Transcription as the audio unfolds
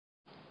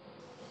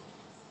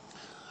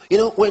You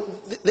know, when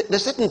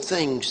there's certain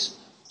things,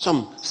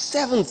 some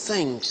 7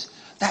 things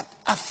that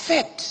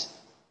affect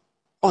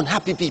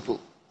unhappy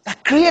people,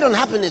 that create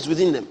unhappiness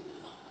within them,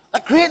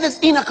 that create this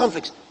inner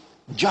conflict.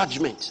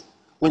 Judgment.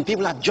 When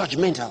people are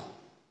judgmental,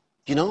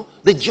 you know,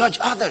 they judge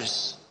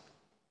others.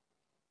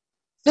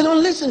 They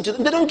don't listen to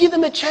them. They don't give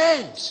them a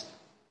chance.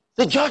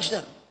 They judge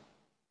them.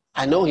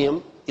 I know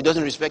him. He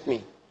doesn't respect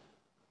me.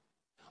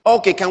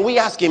 Okay, can we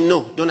ask him?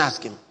 No, don't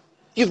ask him.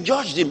 You've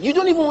judged him. You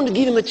don't even want to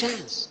give him a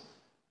chance.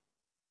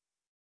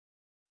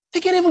 You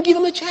can't even give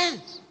him a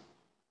chance.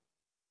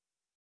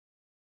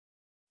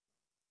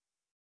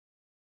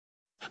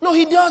 No,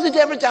 he does it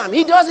every time.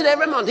 He does it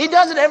every month. He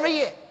does it every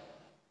year.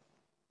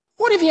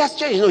 What if he has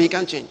changed? No, he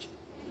can't change.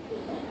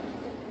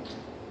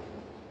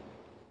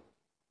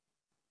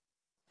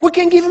 We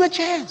can give him a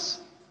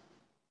chance.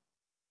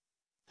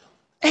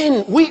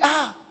 And we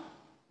are.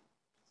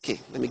 Okay,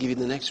 let me give you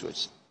the next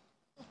words.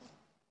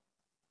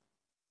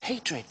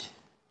 Hatred.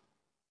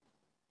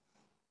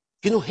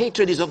 You know,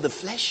 hatred is of the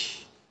flesh.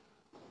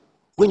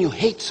 When you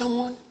hate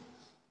someone,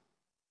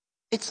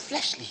 it's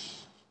fleshly.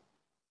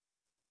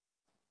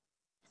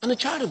 And a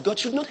child of God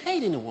should not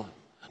hate anyone.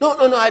 No,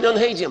 I don't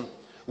hate him.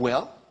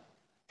 Well,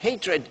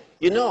 hatred,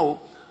 you know,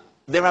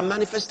 there are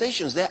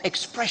manifestations, there are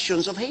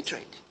expressions of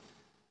hatred.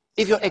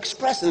 If you're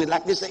expressing it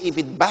like this, if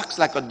it barks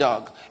like a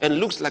dog and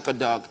looks like a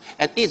dog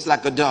and eats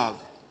like a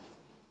dog,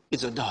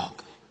 it's a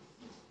dog.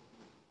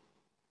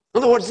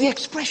 In other words, the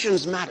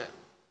expressions matter.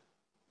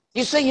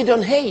 You say you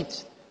don't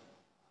hate,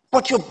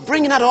 but you're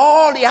bringing out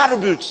all the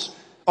attributes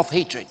of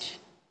hatred.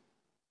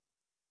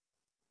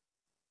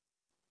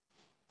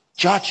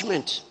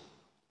 Judgment,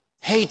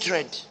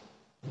 hatred,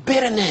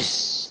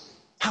 bitterness.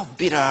 How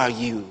bitter are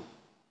you?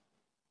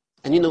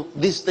 And you know,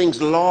 these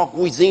things lurk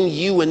within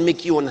you and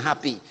make you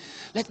unhappy.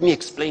 Let me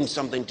explain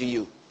something to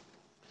you.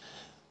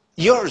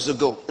 Years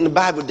ago, in the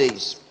Bible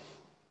days,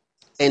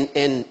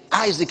 and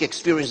Isaac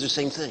experienced the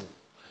same thing.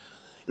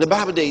 In the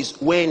Bible days,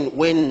 when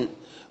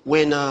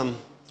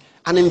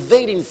an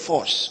invading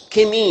force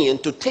came in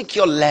to take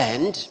your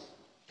land,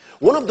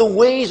 one of the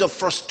ways of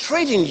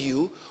frustrating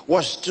you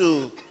was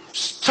to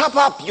stop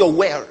up your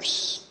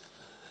wells.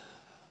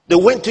 They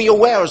went to your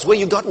wells where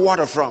you got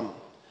water from,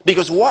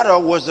 because water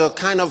was a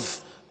kind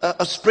of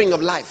a spring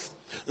of life.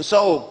 And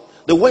so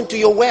they went to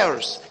your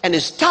wells and they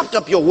stopped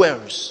up your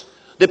wells.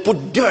 They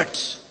put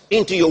dirt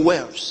into your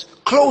wells,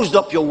 closed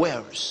up your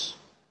wells.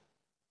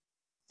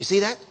 You see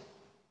that?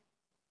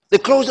 They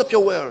closed up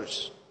your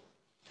wells.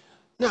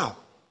 Now,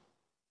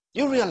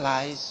 you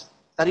realize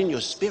that in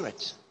your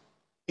spirit,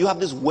 you have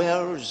these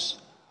wells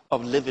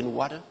of living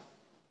water.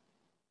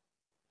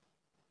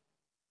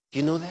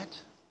 You know that?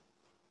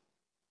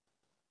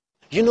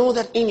 You know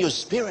that in your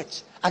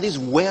spirit are these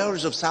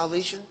wells of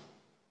salvation?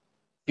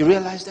 You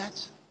realize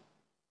that?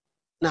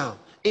 Now,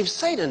 if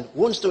Satan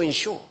wants to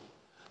ensure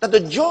that the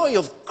joy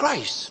of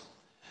Christ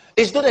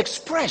is not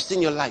expressed in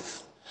your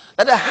life,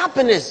 that the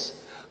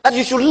happiness that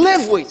you should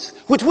live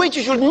with which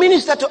you should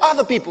minister to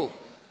other people,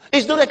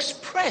 is not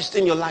expressed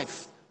in your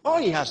life, all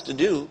he has to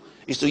do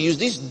is to use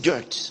this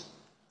dirt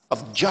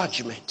of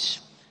judgment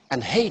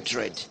and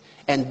hatred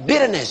and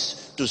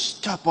bitterness to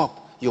stop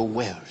up your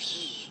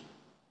wells.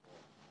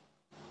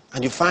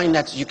 And you find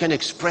that you can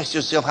express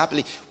yourself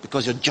happily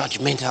because you're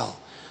judgmental.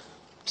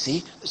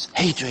 See, it's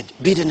hatred,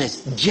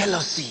 bitterness,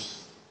 jealousy.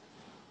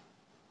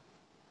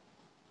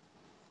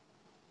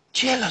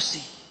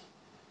 Jealousy.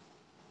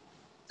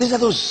 These are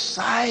those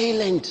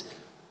silent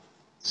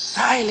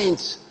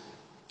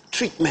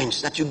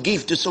treatments that you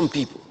give to some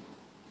people.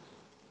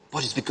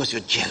 But it's because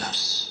you're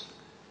jealous.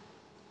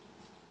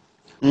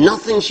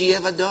 Nothing she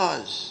ever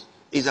does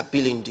is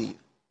appealing to you.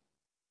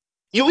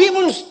 You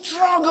even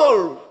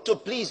struggle to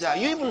please her.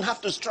 You even have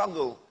to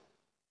struggle.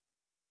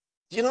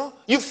 You know,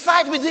 you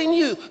fight within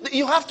you.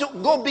 You have to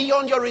go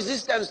beyond your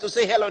resistance to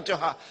say hello to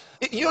her.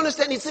 You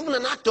understand? It's even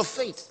an act of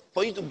faith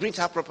for you to greet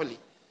her properly.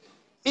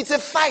 It's a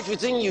fight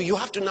within you. You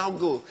have to now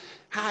go,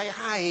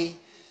 hi,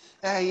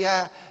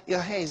 yeah, your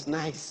hair is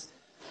nice.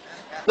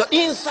 The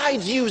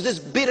inside you is this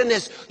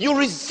bitterness. You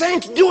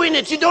resent doing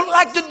it. You don't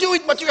like to do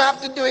it, but you have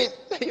to do it.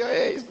 Your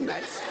hair is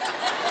nice.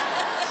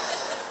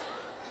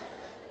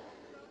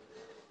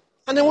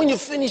 And then when you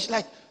finish,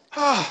 like,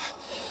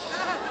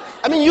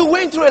 I mean, you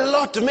went through a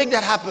lot to make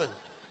that happen.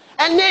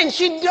 And then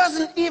she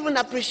doesn't even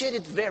appreciate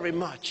it very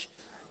much.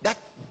 That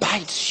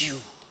bites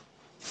you.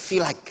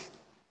 Feel like,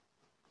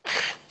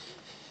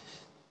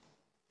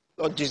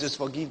 Lord Jesus,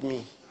 forgive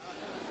me.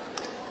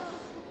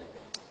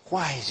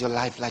 Why is your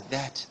life like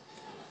that?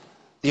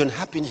 The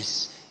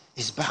unhappiness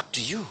is back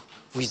to you,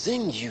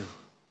 within you.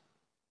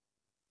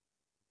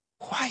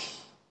 Why?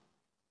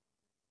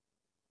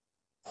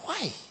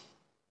 Why?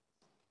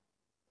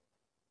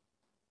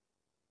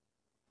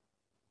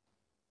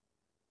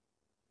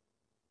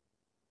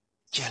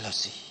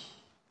 Jealousy.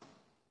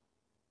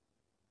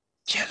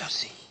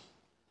 Jealousy.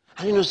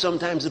 And you know,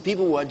 sometimes the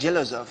people who are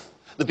jealous of,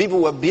 the people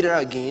who are bitter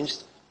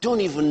against,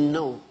 don't even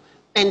know.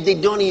 And they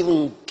don't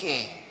even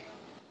care.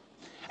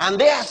 And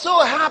they are so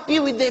happy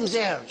with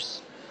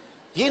themselves.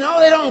 You know,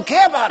 they don't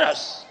care about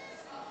us.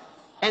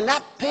 And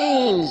that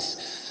pains.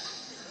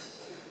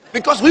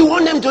 Because we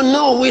want them to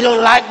know we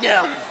don't like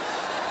them.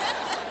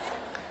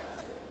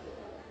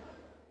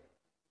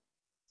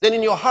 Then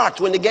in your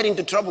heart, when they get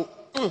into trouble,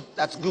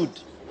 that's good.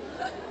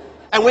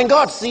 And when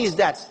God sees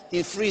that,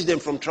 he frees them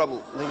from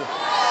trouble.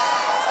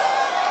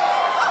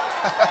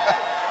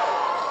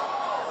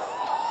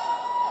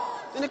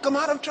 Then they come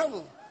out of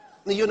trouble.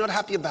 And you're not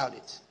happy about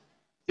it.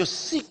 You're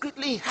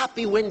secretly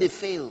happy when they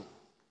fail.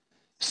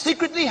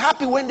 Secretly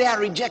happy when they are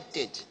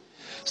rejected.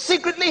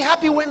 Secretly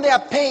happy when they are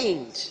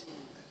pained.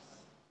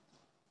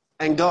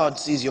 And God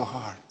sees your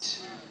heart.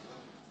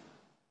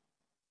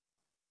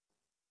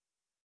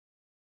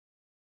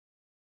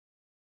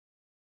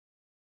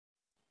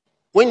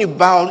 When you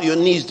bow your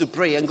knees to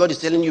pray and God is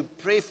telling you,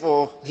 pray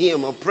for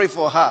him or pray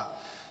for her,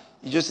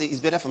 you just say, it's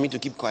better for me to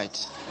keep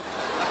quiet.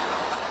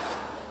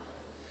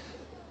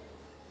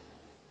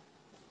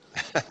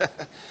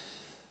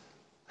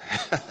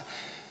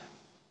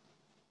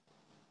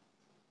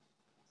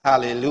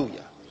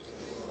 Hallelujah.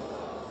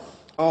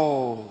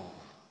 Oh,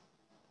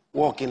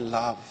 walk in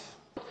love.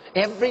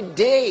 Every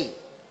day.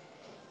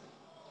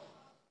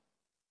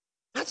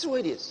 That's the way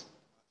it is.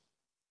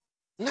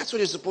 And that's what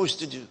you're supposed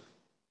to do.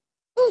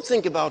 Don't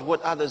think about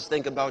what others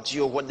think about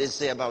you or what they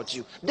say about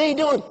you. They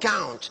don't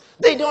count.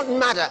 They don't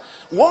matter.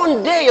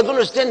 One day you're going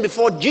to stand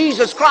before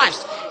Jesus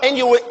Christ and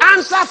you will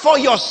answer for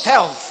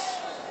yourself.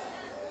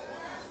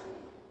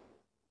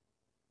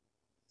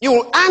 You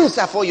will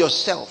answer for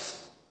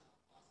yourself.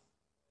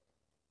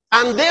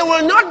 And they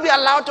will not be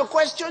allowed to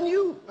question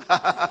you.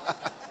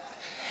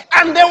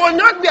 And they will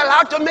not be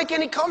allowed to make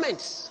any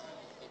comments.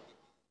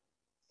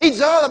 It's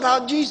all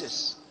about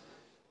Jesus.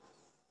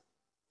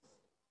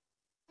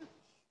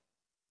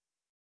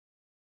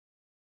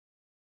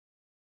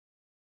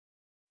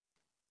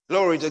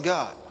 Glory to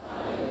God.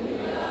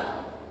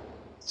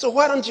 So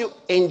why don't you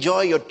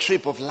enjoy your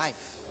trip of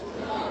life?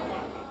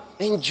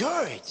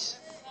 Enjoy it.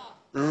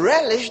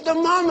 Relish the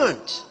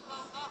moment.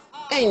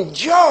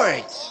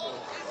 Enjoy it.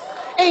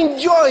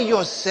 Enjoy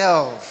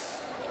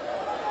yourself.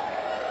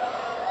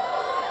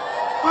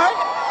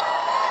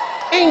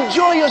 Right?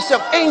 Enjoy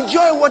yourself.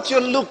 Enjoy what you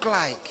look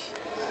like.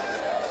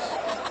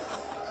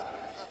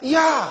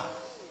 Yeah.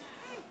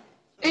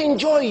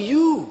 Enjoy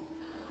you.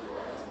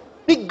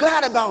 Be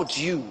glad about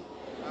you.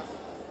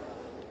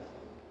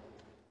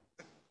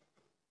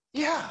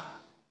 Yeah.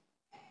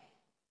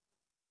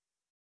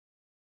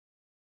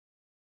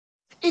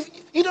 If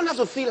you don't have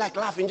to feel like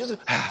laughing, just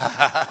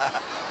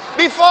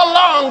before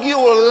long you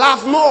will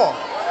laugh more.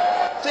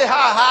 Say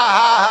ha ha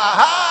ha ha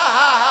ha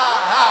ha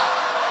ha.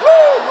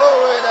 Woo,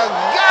 glory to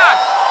God.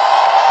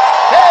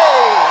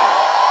 Hey,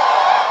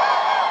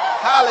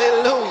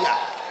 hallelujah.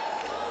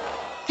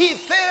 He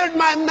filled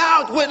my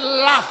mouth with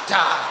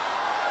laughter.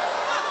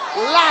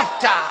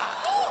 Laughter.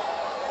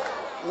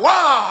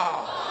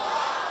 Wow.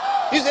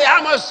 You say,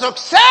 I'm a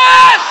success.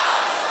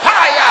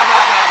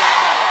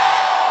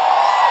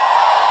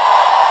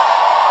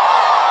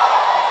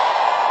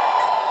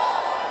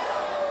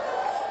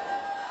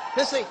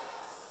 They say,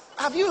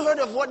 have you heard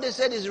of what they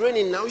said is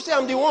raining now? You say,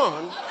 I'm the one.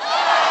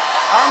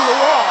 I'm the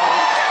one.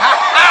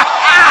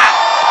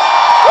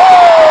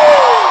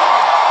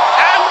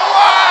 I'm the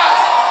one.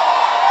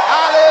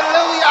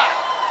 Hallelujah.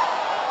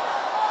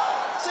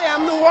 Say,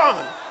 I'm the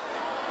one.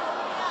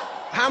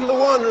 I'm the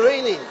one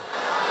raining.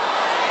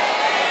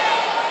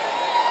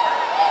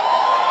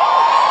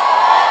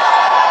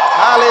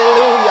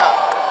 Hallelujah.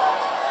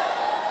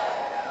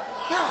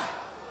 Yeah.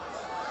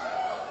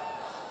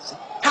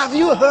 Have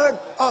you heard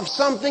of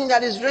something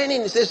that is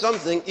raining? Say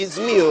something. It's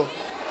me.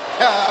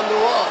 Yeah, I'm the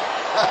one.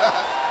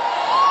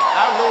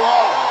 I'm the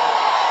one.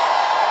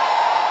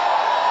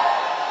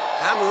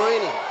 I'm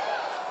raining.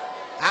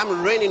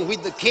 I'm reigning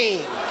with the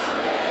king.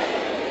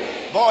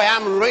 Boy,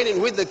 I'm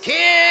reigning with the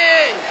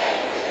king.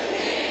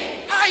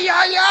 Ay,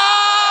 ay, ay.